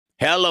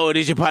Hello, it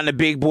is your partner,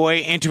 Big Boy,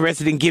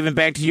 interested in giving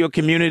back to your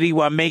community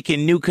while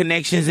making new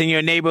connections in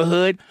your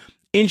neighborhood.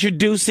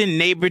 Introducing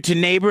Neighbor to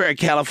Neighbor, a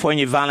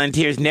California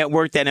volunteers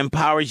network that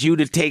empowers you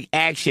to take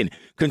action,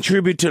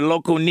 contribute to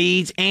local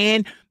needs,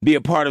 and be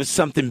a part of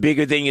something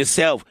bigger than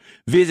yourself.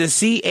 Visit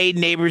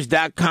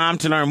ca-neighbors.com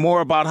to learn more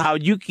about how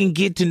you can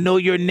get to know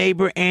your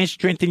neighbor and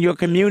strengthen your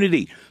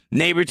community.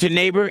 Neighbor to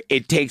Neighbor,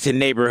 it takes a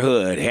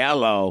neighborhood.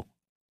 Hello.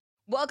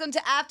 Welcome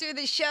to After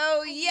the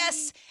Show.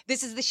 Yes,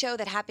 this is the show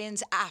that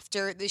happens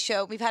after the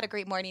show. We've had a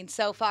great morning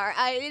so far.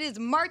 It is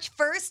March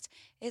 1st.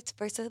 It's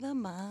first of the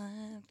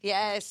month.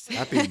 Yes.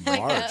 Happy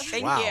March.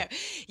 Thank you.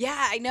 Yeah,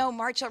 I know,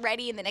 March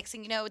already. And the next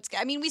thing you know,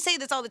 we say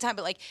this all the time,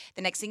 but like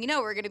the next thing you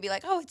know, we're going to be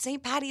like, oh, it's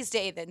St. Patty's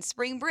Day, then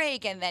spring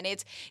break, and then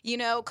it's,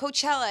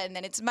 Coachella, and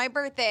then it's my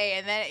birthday,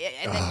 and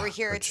then we're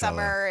here at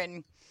summer,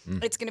 and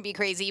it's going to be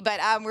crazy. But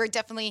we're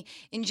definitely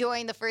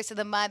enjoying the first of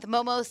the month.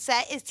 Momo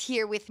Set is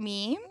here with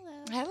me.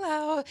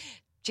 Hello.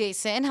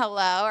 Jason,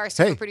 hello. Our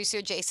super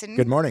producer, Jason.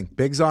 Good morning.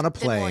 Big's on a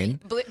plane.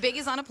 Big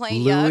is on a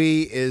plane.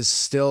 Louis is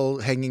still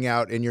hanging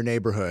out in your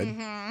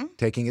neighborhood,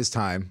 taking his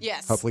time.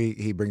 Yes. Hopefully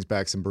he brings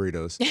back some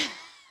burritos.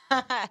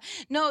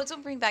 No,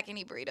 don't bring back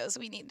any burritos.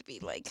 We need to be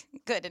like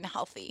good and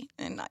healthy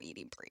and not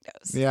eating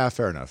burritos. Yeah,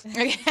 fair enough.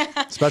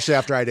 Especially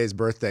after Ide's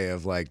birthday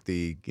of like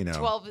the,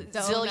 12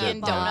 zillion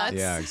donuts.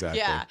 Yeah, exactly.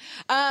 Yeah.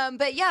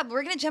 But yeah,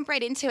 we're going to jump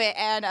right into it.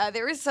 And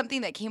there was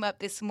something that came up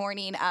this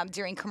morning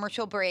during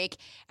commercial break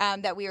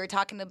that we were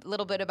talking a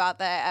little bit about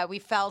that we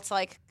felt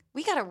like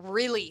we got to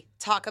really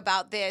talk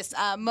about this.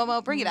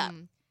 Momo, bring it up.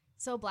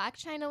 So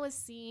Blac Chyna was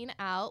seen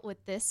out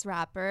with this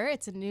rapper.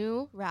 It's a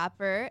new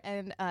rapper,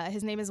 and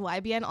his name is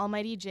YBN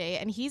Almighty J,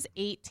 and he's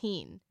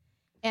 18.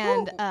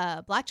 And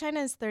Blac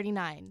Chyna is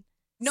 39.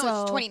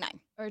 No, it's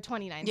 29. Or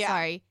 29, yeah.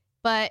 Sorry.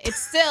 But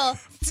it's still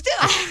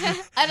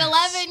an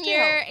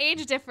 11-year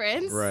age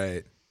difference.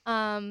 Right.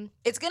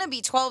 It's going to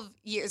be 12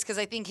 years because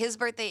I think his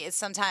birthday is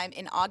sometime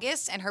in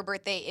August, and her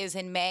birthday is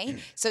in May.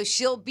 So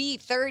she'll be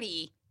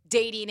 30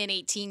 dating an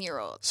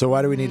 18-year-old. So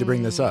why do we need to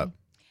bring this up?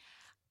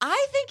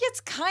 I think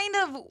it's kind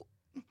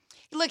of,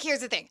 look,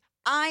 here's the thing.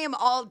 I am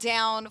all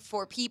down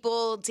for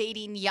people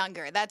dating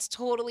younger. That's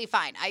totally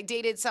fine. I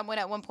dated someone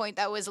at one point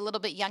that was a little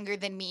bit younger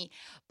than me,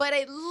 but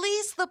at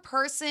least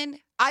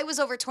I was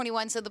over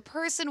 21, so the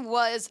person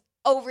was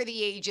over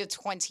the age of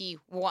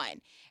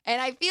 21.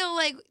 And I feel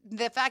like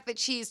the fact that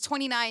she's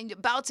 29,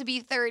 about to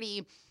be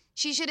 30,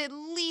 she should at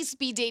least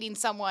be dating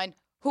someone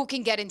who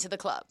can get into the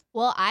club.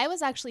 Well, I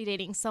was actually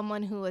dating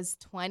someone who was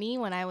 20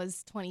 when I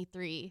was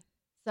 23.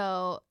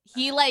 So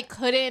he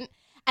couldn't,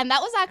 and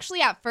that was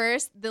actually at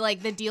first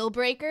the deal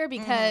breaker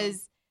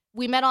because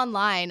we met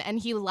online and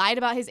he lied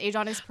about his age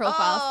on his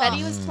profile, said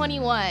he was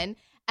 21,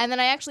 and then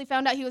I actually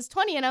found out he was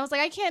 20, and I was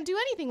like, I can't do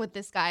anything with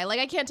this guy. Like,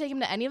 I can't take him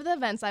to any of the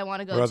events I want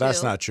to go to. Well,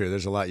 that's not true.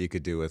 There's a lot you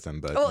could do with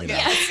him, but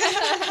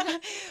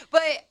yes.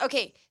 But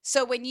okay,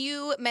 so when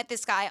you met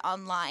this guy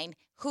online,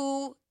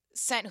 who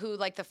sent who,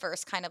 the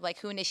first kind of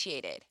who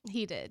initiated?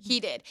 He did.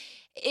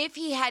 If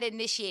he had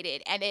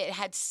initiated and it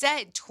had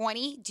said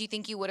 20, do you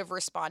think you would have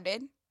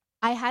responded?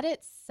 I had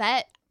it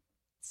set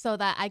so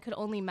that I could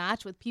only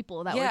match with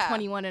people that were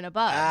 21 and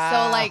above.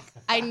 So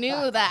I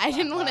knew that I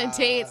didn't want to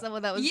date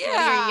someone that was 20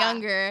 or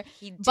younger.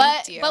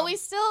 But we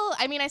still,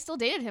 I still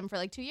dated him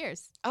for 2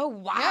 years. Oh,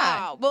 wow.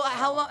 Yeah. Well,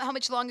 how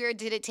much longer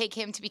did it take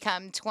him to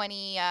become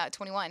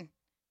 21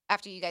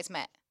 after you guys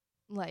met?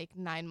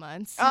 9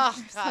 months.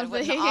 Oh, God,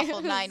 what an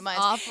awful 9 months.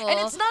 Awful. And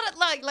it's not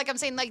like I'm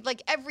saying,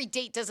 every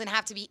date doesn't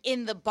have to be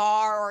in the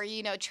bar or,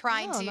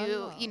 trying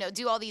to,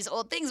 do all these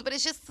old things. But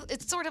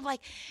it's sort of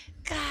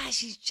gosh,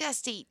 she's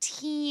just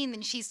 18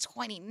 and she's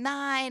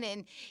 29.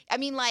 And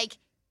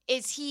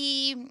is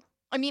he...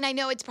 I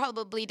know it's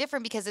probably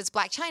different because it's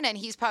Blac Chyna, and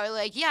he's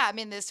probably I'm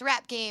in this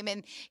rap game,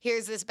 and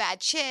here's this bad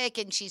chick,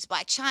 and she's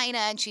Blac Chyna,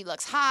 and she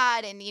looks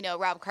hot, and,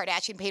 Rob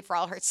Kardashian paid for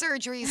all her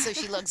surgeries, so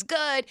she looks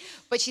good,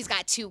 but she's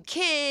got 2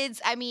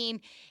 kids.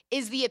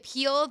 Is the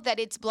appeal that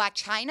it's Blac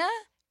Chyna?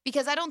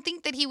 Because I don't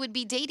think that he would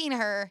be dating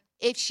her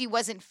if she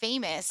wasn't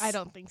famous. I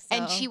don't think so.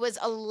 And she was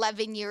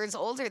 11 years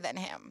older than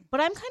him. But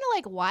I'm kind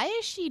of why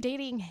is she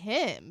dating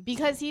him?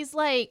 Because he's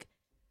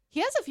he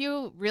has a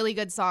few really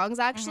good songs,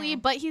 actually,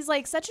 but he's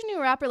such a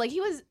new rapper.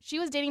 She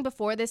was dating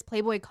before this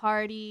Playboy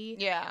Cardi.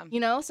 Yeah.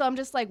 So I'm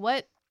just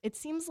what? It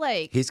seems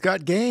like he's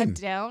got game.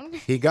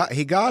 He got her.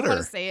 I don't want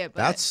to say it,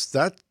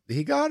 but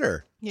he got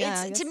her.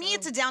 Yeah, to me,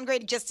 it's a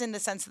downgrade just in the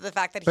sense of the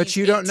fact that. But he's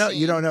you don't 18. know.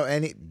 You don't know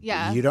any.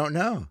 Yeah. You don't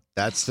know.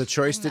 That's the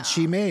choice that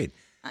she made.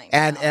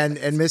 I know.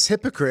 And Miss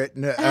Hypocrite,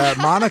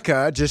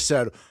 Monica just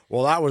said,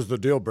 well, that was the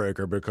deal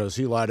breaker because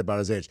he lied about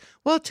his age.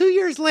 Well, 2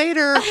 years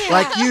later,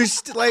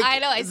 I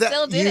know, I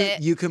still did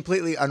it. You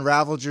completely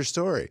unraveled your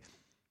story.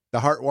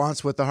 The heart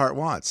wants what the heart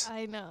wants.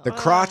 I know. The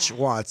crotch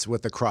wants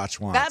what the crotch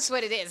wants. That's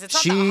what it is. It's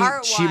not the heart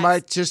wants. She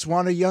might just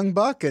want a young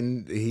buck,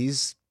 and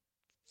he's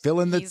fill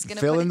in He's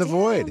gonna the put it down.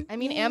 void. I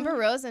mean, Amber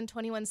Rose and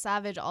 21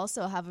 Savage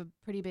also have a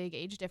pretty big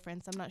age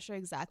difference. I'm not sure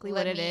exactly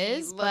what it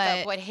is, look but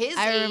up what his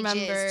I age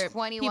remember is.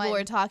 21. people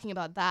were talking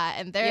about that,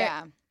 and they're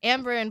Yeah.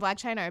 Amber and Black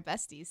China are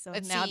besties, so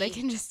Let's now they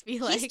see. can just be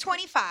like, He's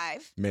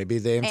 25. Maybe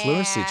they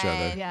influenced each other.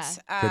 And, Yeah.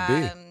 Could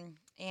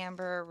be.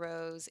 Amber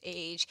Rose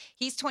age.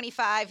 He's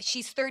 25.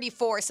 She's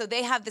 34. So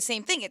they have the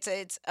same thing. It's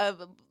a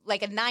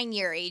like a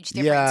 9-year age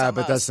difference. Yeah, almost.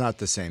 but that's not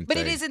the same But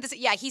thing. it isn't.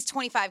 Yeah, he's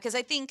 25 because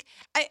I think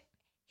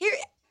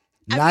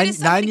I'm Nine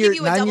gonna give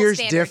you a double years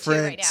standard here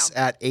right difference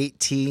now. at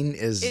 18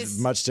 is Is-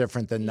 much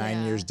different than 9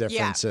 Yeah. years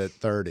difference at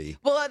 30.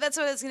 Well, that's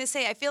what I was going to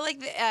say. I feel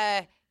like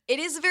it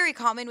is very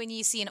common when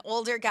you see an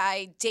older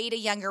guy date a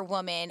younger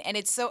woman, and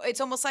it's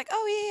almost like,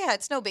 oh yeah,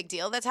 it's no big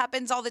deal. That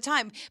happens all the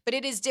time. But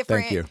it is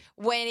different you.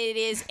 when it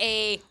is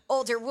a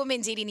older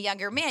woman dating a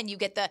younger man. You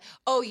get the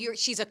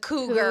she's a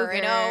cougar,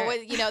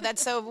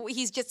 that's so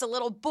he's just a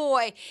little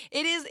boy.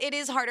 It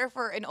is harder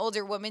for an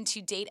older woman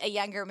to date a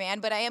younger man.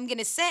 But I am going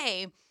to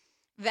say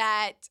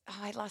that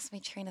I lost my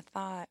train of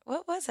thought.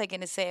 What was I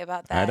going to say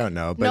about that? I don't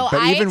know, but no,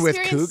 but I even with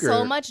experienced Cougar,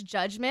 so much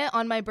judgment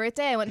on my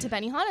birthday. I went to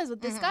Benihana's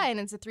with this guy, and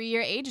it's a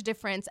 3-year age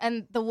difference.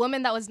 And the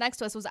woman that was next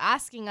to us was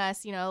asking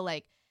us,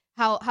 like,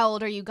 how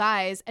old are you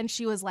guys? And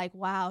she was like,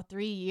 wow,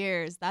 3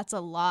 years. That's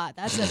a lot.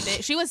 That's a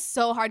bit. She was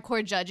so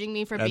hardcore judging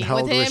me for And being how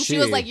with old was him. She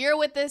was she? like, you're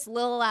with this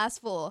little ass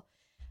fool.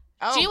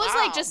 Oh, She was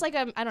wow. like just like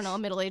a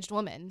middle-aged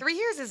woman. 3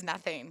 years is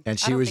nothing. and I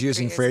she don't was think 3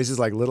 using years phrases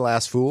like "little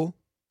ass fool."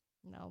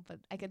 No, but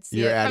I could see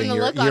You're it adding from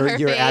the look on her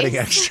you're face. adding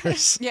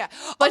extras. Yeah.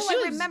 But Oh, she I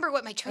was- remember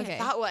what my train Okay. of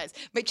thought was.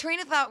 My train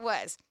of thought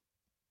was,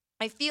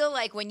 I feel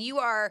like when you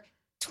are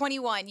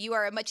 21, you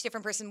are a much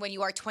different person when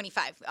you are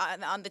 25.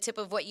 On the tip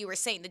of what you were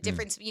saying, the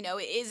difference,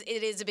 it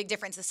is a big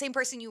difference. The same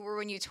person you were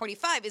when you're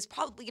 25 is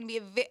probably going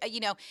to be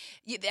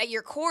at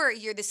your core,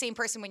 you're the same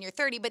person when you're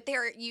 30. But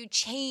you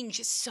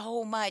change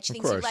so much.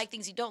 Things you course. like,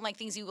 things you don't like,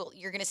 things you're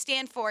going to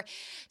stand for.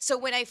 So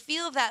when I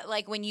feel that,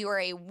 like when you are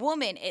a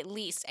woman, at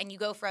least, and you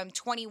go from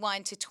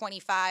 21 to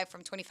 25,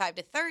 from 25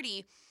 to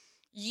 30.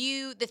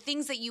 The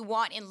things that you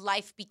want in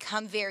life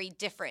become very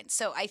different.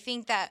 So I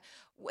think that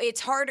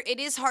it's harder. It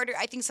is harder.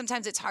 I think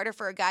sometimes it's harder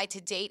for a guy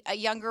to date a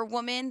younger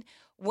woman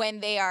when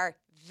they are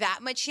that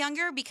much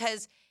younger,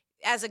 because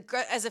as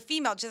a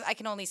female, just I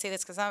can only say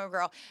this because I'm a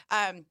girl.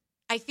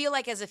 I feel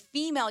like as a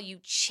female, you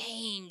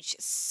change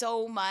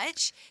so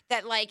much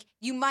that like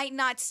you might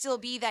not still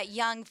be that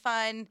young,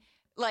 fun,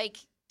 like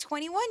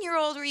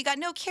 21-year-old where you got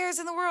no cares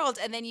in the world,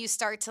 and then you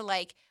start to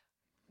like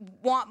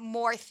want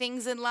more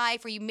things in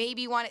life, or you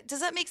maybe want it.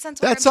 Does that make sense?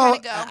 That's where I'm all.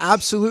 trying to go?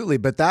 Absolutely.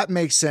 But that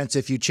makes sense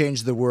if you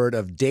change the word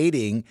of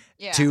dating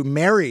Yeah. to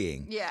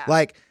marrying. Yeah.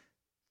 Like,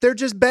 they're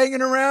just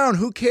banging around.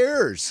 Who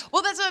cares?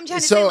 Well, that's what I'm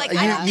trying to So say. Like,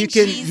 I don't you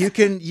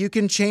think you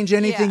can change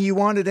anything Yeah. you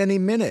want at any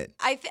minute.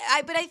 but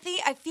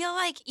I feel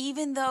like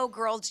even though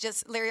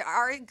there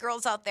are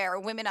girls out there or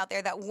women out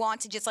there that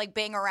want to just like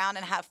bang around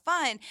and have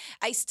fun,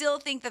 I still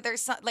think that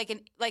there's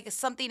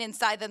something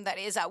inside them that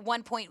is at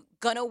one point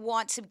gonna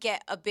want to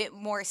get a bit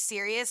more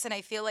serious. And I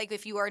feel like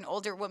if you are an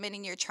older woman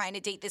and you're trying to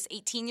date this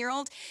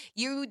 18-year-old,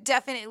 you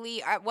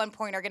definitely at one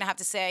point are gonna have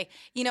to say,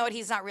 you know what,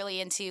 he's not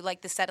really into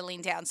like the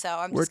settling down. So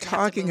I'm We're just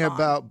gonna have to talking move on.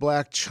 about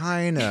Black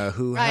China,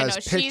 who I has know,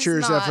 she's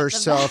pictures not of the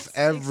herself best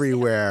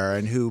everywhere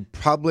and who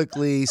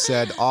publicly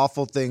said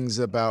awful things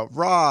about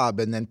Rob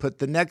and then put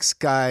the next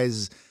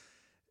guy's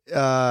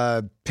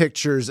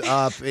pictures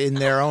up in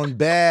their own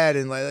bed.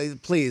 And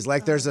like, please,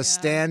 like there's a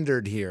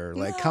standard here.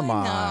 Like, come No,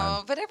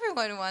 on. but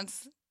everyone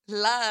wants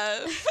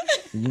love.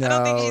 No, I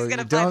don't think she's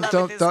gonna find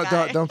love with this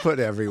guy. don't put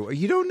everyone.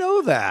 You don't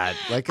know that.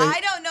 Like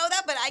I don't know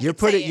that, but I you're can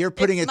say putting you're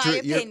putting it's it my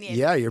through. opinion.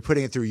 You're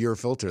putting it through your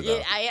filter though.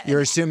 Yeah,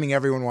 you're assuming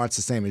everyone wants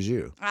the same as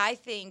you. I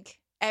think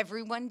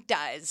everyone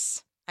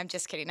does. I'm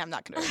just kidding. I'm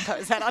not going to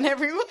impose that on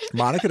everyone.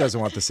 Monica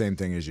doesn't want the same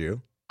thing as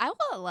you. I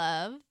want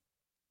love.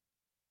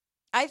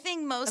 I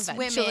think most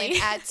Eventually.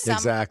 women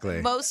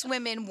Exactly. most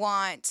women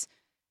want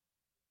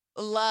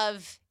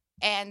love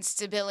and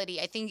stability.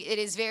 I think it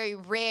is very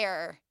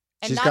rare.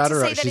 And She's not got to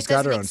her. say that She's it got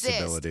doesn't her own exist.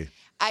 stability.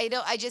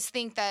 I just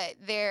think that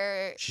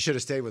they're She should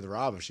have stayed with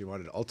Rob if she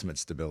wanted ultimate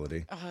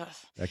stability. ugh,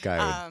 That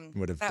guy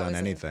would have that done was a-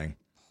 anything.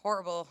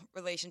 horrible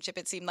relationship,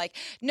 it seemed like.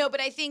 No,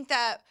 but I think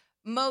that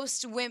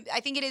most women, I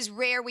think it is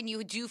rare when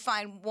you do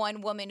find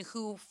one woman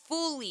who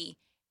fully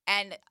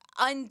and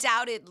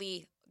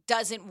undoubtedly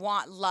doesn't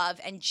want love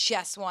and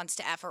just wants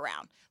to F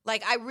around.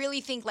 Like, I really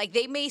think, like,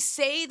 they may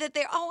say that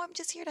I'm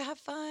just here to have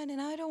fun and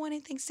I don't want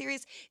anything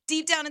serious.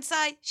 Deep down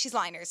inside, she's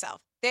lying to herself.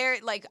 They're,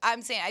 like,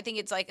 I'm saying, I think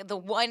it's, like, the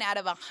 1 out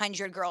of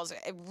 100 girls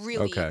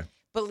really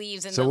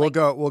believes in So the, we'll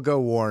like, we'll go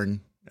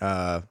Warren,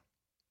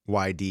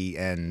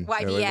 YDN.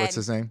 YBN. What's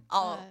his name?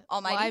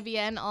 Almighty.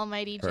 YBN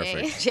Almighty J.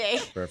 Perfect. Jay.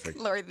 Perfect.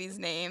 Lord, these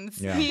names.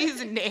 Yeah.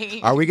 These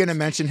names. Are we going to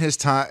mention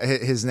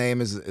his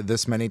name is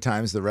this many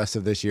times the rest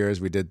of this year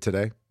as we did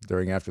today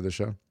during after the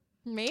show?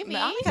 Maybe.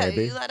 Monica,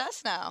 Maybe. you let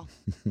us know.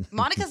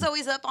 Monica's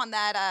always up on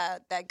that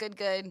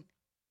good.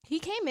 He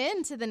came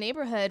into the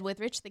neighborhood with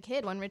Rich the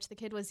Kid when Rich the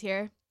Kid was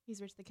here. He's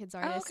Rich the Kid's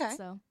artist. okay.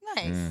 So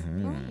Nice.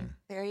 Mhm. Well,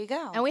 There you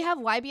go. And we have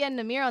YBN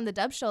Namir on the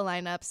Dub Show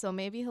lineup, so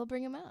maybe he'll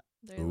bring him out.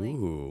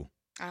 Ooh.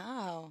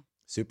 Oh.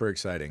 Super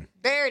exciting.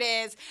 There it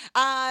is.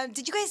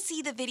 Did you guys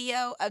see the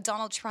video of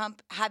Donald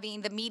Trump having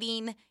the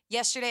meeting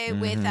yesterday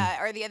with,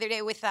 or the other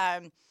day with,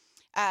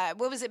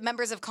 what was it,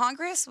 members of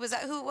Congress? Was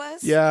that who it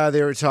was? Yeah,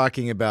 they were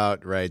talking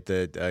about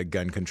the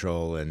gun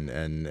control,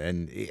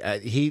 and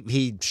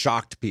he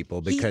shocked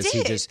people because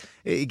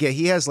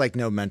he has like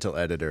no mental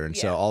editor, and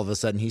so all of a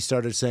sudden he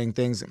started saying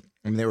things.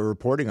 I mean, they were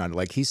reporting on it,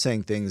 like he's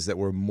saying things that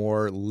were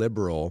more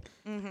liberal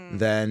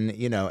than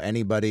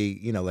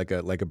anybody like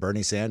a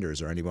Bernie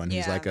Sanders or anyone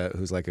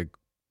who's like a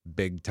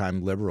big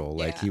time liberal.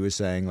 Like he was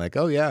saying like,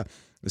 oh yeah.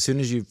 As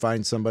soon as you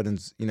find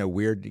somebody's,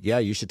 weird,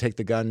 you should take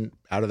the gun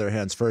out of their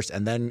hands first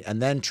and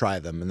then try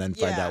them and then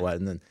find out what.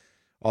 And then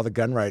all the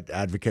gun right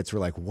advocates were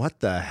like, what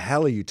the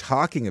hell are you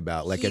talking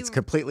about? Like, it's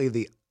completely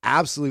the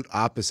absolute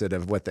opposite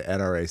of what the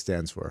NRA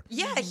stands for.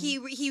 Yeah, he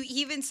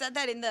even said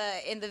that in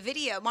the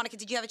video. Monica,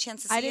 did you have a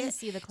chance to see it? I didn't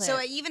see the clip.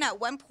 So even at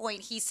one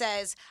point he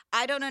says,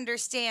 I don't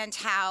understand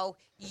how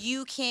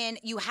you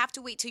have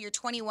to wait till you're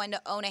 21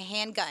 to own a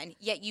handgun,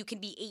 yet you can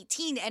be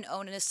 18 and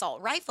own an assault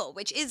rifle,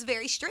 which is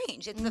very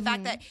strange. It's the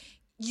fact that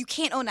you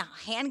can't own a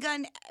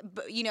handgun,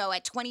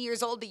 at 20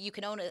 years old, but you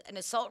can own an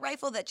assault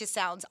rifle. That just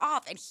sounds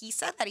off. And he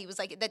said that. He was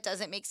like, that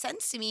doesn't make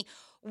sense to me.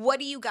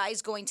 What are you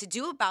guys going to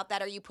do about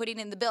that? Are you putting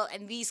in the bill?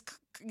 And these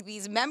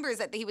members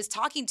that he was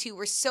talking to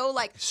were so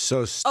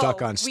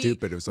stuck on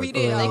stupid. It was like,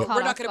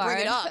 we're not going to bring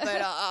it up,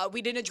 but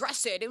we didn't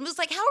address it. It was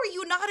like, how are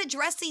you not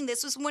addressing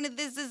this? This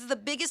is the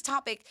biggest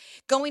topic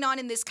going on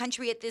in this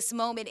country at this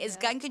moment is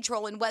gun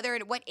control and whether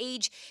at what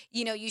age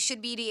you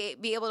should be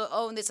able to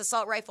own this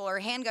assault rifle or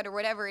handgun or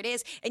whatever it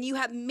is. And you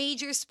have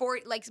major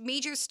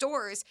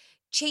stores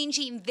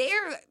changing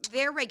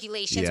their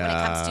regulations when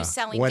it comes to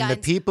selling guns. When the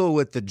people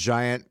with the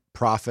giant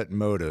profit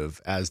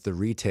motive as the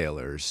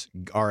retailers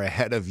are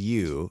ahead of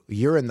you,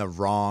 you're in the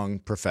wrong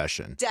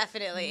profession.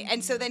 Definitely.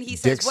 And so then he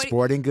says, Dick's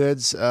Sporting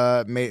Goods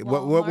made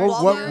what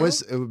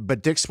was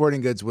but Dick's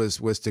Sporting Goods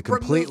was to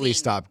completely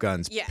stop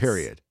guns. Yes.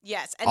 Period.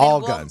 Yes. And all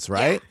guns,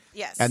 right?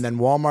 Yeah. Yes. And then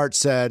Walmart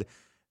said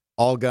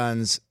all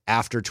guns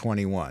after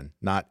 21,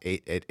 not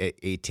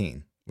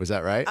 18. Was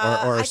that right?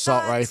 Or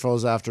assault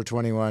rifles after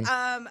 21?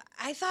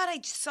 I thought I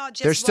saw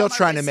just they're still Walmart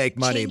trying to was make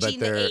money, but changing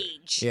they're the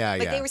age.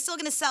 But they were still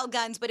going to sell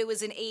guns, but it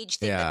was an age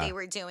thing that they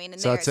were doing. And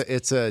so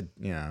it's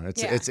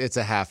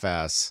a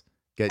half-ass.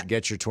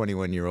 Get your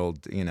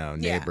 21-year-old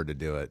neighbor to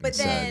do it. But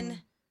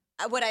then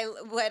what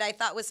I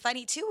thought was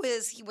funny too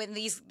is when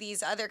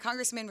these other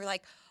congressmen were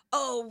like,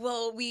 oh,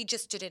 well, we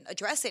just didn't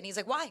address it. And he's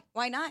like, why?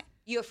 Why not?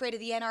 You afraid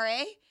of the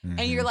NRA?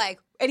 And you're like,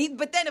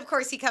 but then of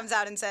course he comes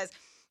out and says,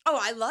 oh,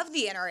 I love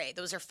the NRA.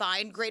 Those are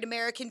fine, great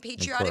American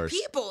patriotic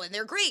people, and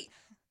they're great.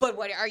 But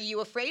what are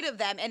you afraid of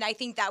them? And I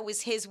think that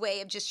was his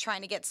way of just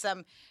trying to get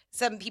some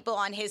people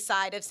on his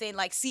side of saying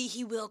like, see,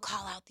 he will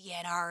call out the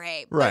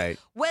NRA. Right.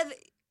 But whether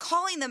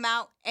calling them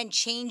out and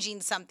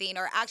changing something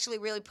or actually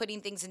really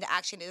putting things into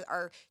action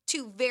are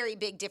two very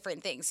big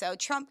different things. So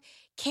Trump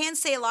can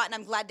say a lot, and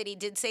I'm glad that he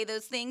did say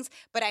those things,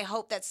 but I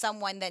hope that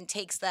someone then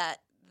takes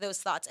those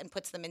thoughts and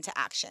puts them into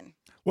action.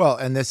 Well,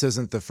 and this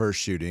isn't the first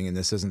shooting, and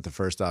this isn't the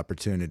first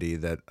opportunity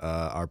that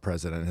our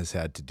president has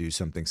had to do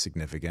something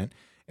significant.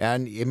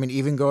 And I mean,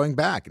 even going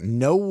back,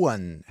 no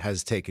one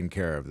has taken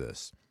care of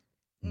this.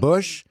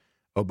 Bush,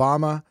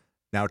 Obama,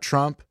 now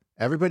Trump.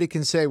 Everybody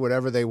can say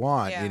whatever they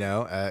want,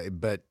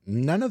 but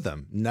none of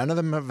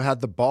them have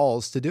had the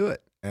balls to do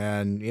it.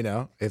 And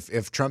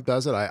if Trump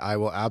does it, I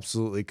will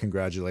absolutely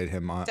congratulate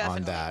him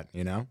on that.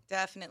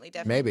 Definitely.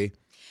 Maybe.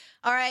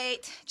 All right,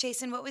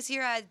 Jason, what was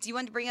your, do you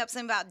want to bring up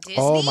something about Disney?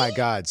 Oh my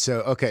God.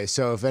 So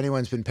if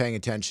anyone's been paying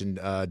attention,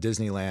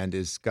 Disneyland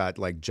has got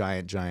like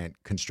giant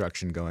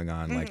construction going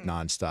on like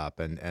nonstop.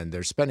 And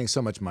they're spending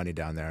so much money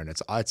down there, and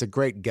it's a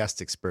great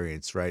guest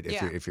experience, right?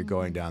 If you're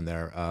going down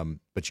there,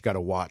 but you got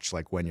to watch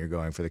like when you're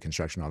going for the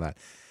construction, all that.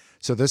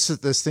 So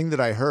this thing that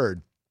I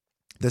heard,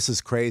 this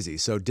is crazy.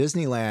 So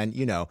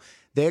Disneyland,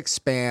 they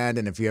expand,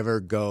 and if you ever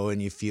go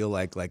and you feel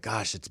like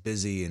gosh, it's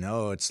busy and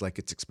it's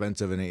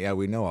expensive, and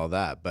we know all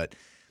that, but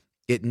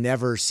it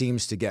never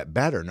seems to get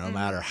better no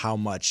matter how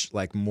much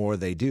like more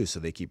they do. So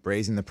they keep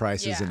raising the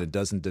prices and it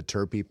doesn't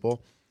deter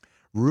people.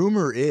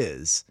 Rumor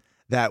is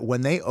that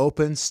when they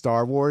open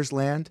Star Wars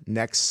Land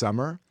next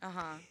summer,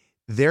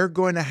 they're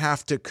going to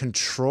have to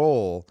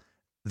control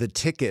the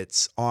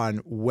tickets on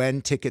when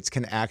tickets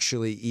can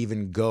actually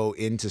even go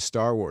into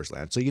Star Wars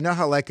Land. So you know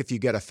how like if you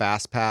get a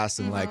fast pass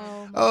and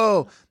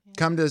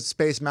come to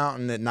Space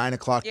Mountain at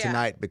 9:00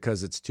 tonight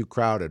because it's too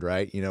crowded,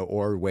 right?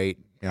 Or wait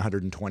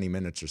 120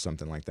 minutes or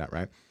something like that,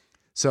 right?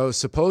 So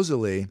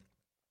supposedly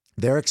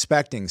they're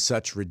expecting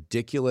such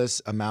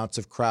ridiculous amounts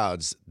of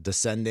crowds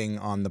descending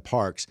on the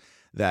parks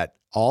that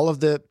all of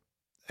the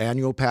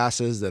annual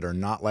passes that are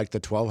not like the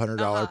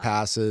 $1,200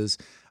 passes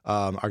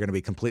are going to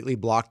be completely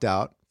blocked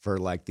out for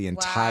like the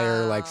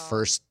entire like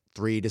first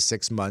 3 to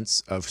 6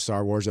 months of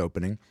Star Wars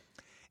opening.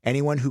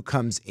 anyone who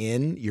comes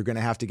in, you're going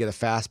to have to get a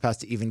fast pass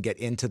to even get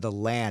into the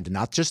land,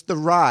 not just the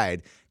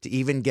ride, to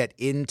even get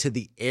into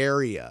the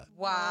area.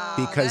 Wow.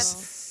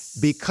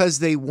 Because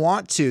they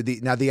want to.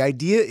 Now, the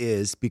idea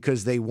is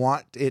because they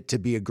want it to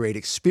be a great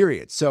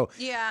experience. So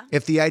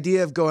if the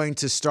idea of going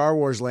to Star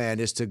Wars Land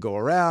is to go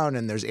around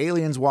and there's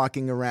aliens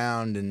walking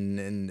around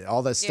and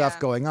all that stuff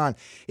going on,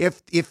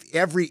 if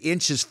every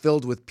inch is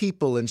filled with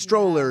people and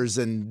strollers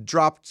and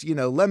dropped,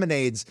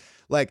 lemonades,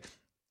 like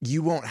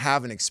you won't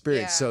have an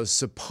experience. So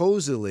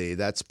supposedly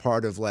that's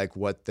part of like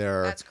what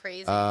they're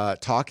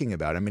talking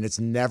about. I mean,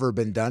 it's never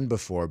been done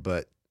before,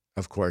 but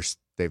of course,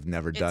 they've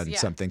never done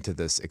something to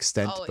this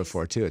extent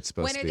before, too. It's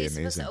supposed to be amazing.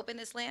 When are they supposed to open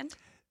this land?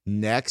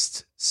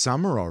 Next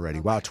summer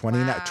already. Wow,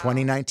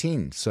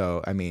 2019.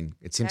 So, I mean,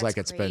 it seems like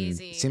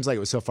it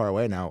was so far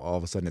away now. All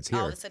of a sudden it's here.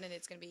 All of a sudden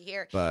it's going to be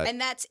here. And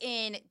that's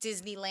in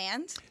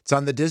Disneyland? It's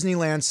on the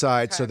Disneyland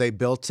side. So they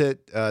built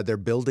it. They're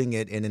building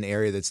it in an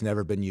area that's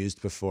never been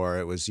used before.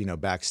 It was,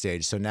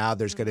 backstage. So now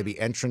there's going to be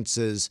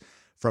entrances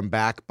from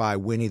back by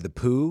Winnie the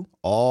Pooh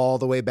all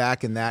the way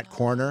back in that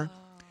corner.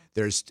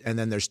 There's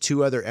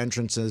 2 other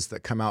entrances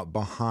that come out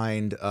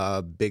behind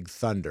Big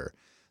Thunder.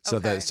 So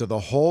the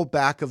whole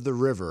back of the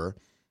river,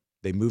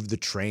 they moved the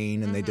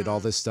train and they did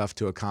all this stuff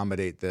to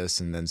accommodate this.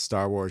 And then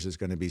Star Wars is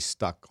going to be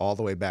stuck all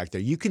the way back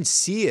there. You can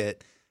see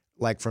it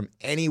like from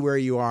anywhere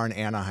you are in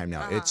Anaheim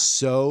now. It's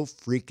so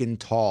freaking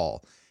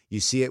tall.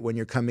 You see it when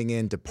you're coming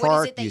into park.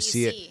 What is it that you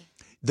see it.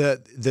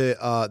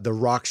 The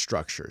rock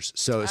structures.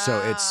 So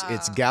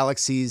it's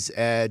Galaxy's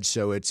Edge.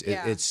 So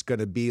it's going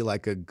to be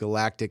like a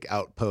galactic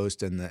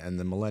outpost, and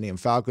the Millennium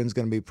Falcon's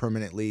going to be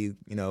permanently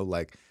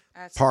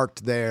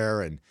parked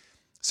there, and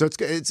so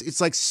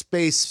it's like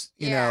space,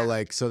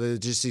 so there's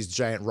just these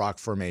giant rock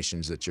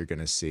formations that you're going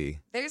to see.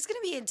 There's going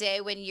to be a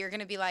day when you're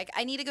going to be like,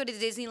 I need to go to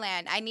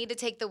Disneyland. I need to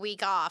take the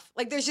week off.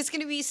 Like there's just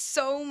going to be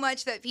so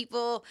much that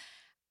people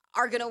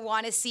are going to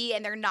want to see,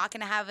 and they're not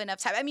going to have enough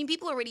time. I mean,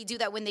 people already do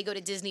that when they go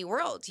to Disney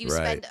World. You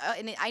spend,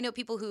 and I know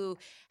people who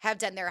have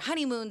done their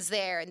honeymoons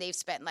there, and they've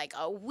spent like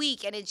a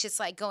week, and it's just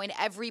like going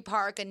to every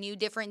park, a new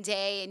different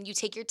day, and you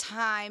take your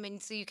time,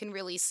 and so you can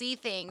really see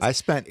things. I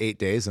spent 8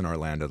 days in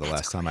Orlando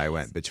last time I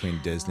went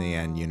between Disney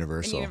and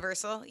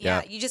Universal.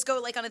 Yeah. You just go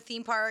like on a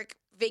theme park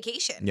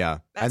vacation. Yeah.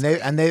 And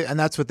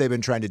that's what they've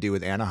been trying to do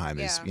with Anaheim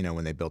is,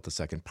 when they built the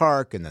second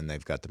park, and then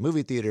they've got the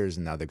movie theaters,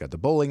 and now they've got the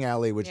bowling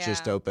alley, which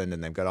just opened,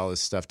 and they've got all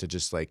this stuff to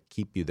just like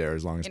keep you there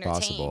as long as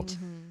possible.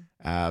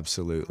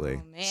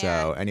 Absolutely. Oh,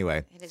 so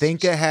anyway,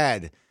 think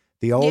ahead.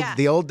 The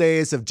old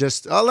days of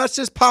just, let's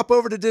just pop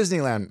over to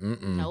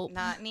Disneyland. Nope.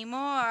 Not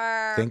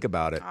anymore. Think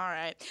about it. All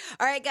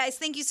right, guys.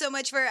 Thank you so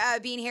much for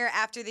being here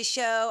after the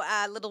show.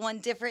 Little one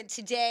different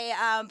today,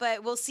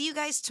 but we'll see you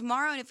guys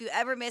tomorrow. And if you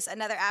ever miss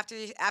another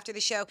after the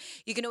show,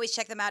 you can always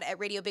check them out at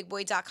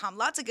radiobigboy.com.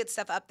 Lots of good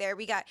stuff up there.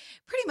 We got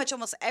pretty much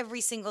almost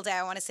every single day,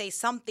 I want to say,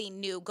 something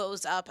new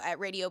goes up at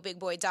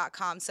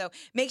radiobigboy.com. So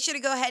make sure to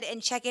go ahead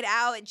and check it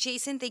out.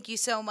 Jason, thank you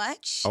so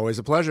much. Always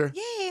a pleasure.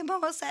 Yay,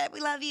 Momo said we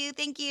love you.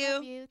 Thank you.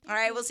 Love you. All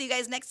right, we'll see you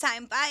guys next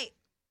time. Bye.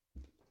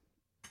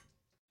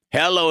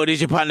 Hello, it is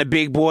your partner,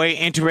 Big Boy.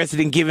 Interested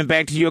in giving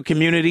back to your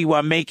community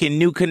while making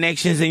new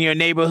connections in your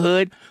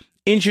neighborhood?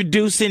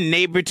 Introducing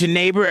Neighbor to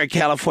Neighbor, a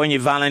California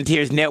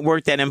volunteers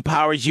network that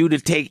empowers you to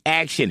take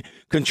action,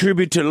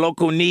 contribute to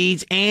local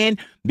needs, and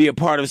be a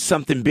part of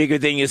something bigger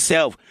than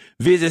yourself.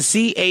 Visit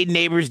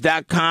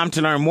ca-neighbors.com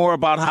to learn more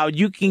about how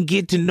you can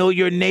get to know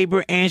your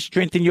neighbor and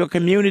strengthen your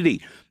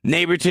community.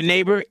 Neighbor to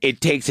Neighbor,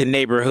 it takes a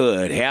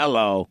neighborhood.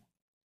 Hello.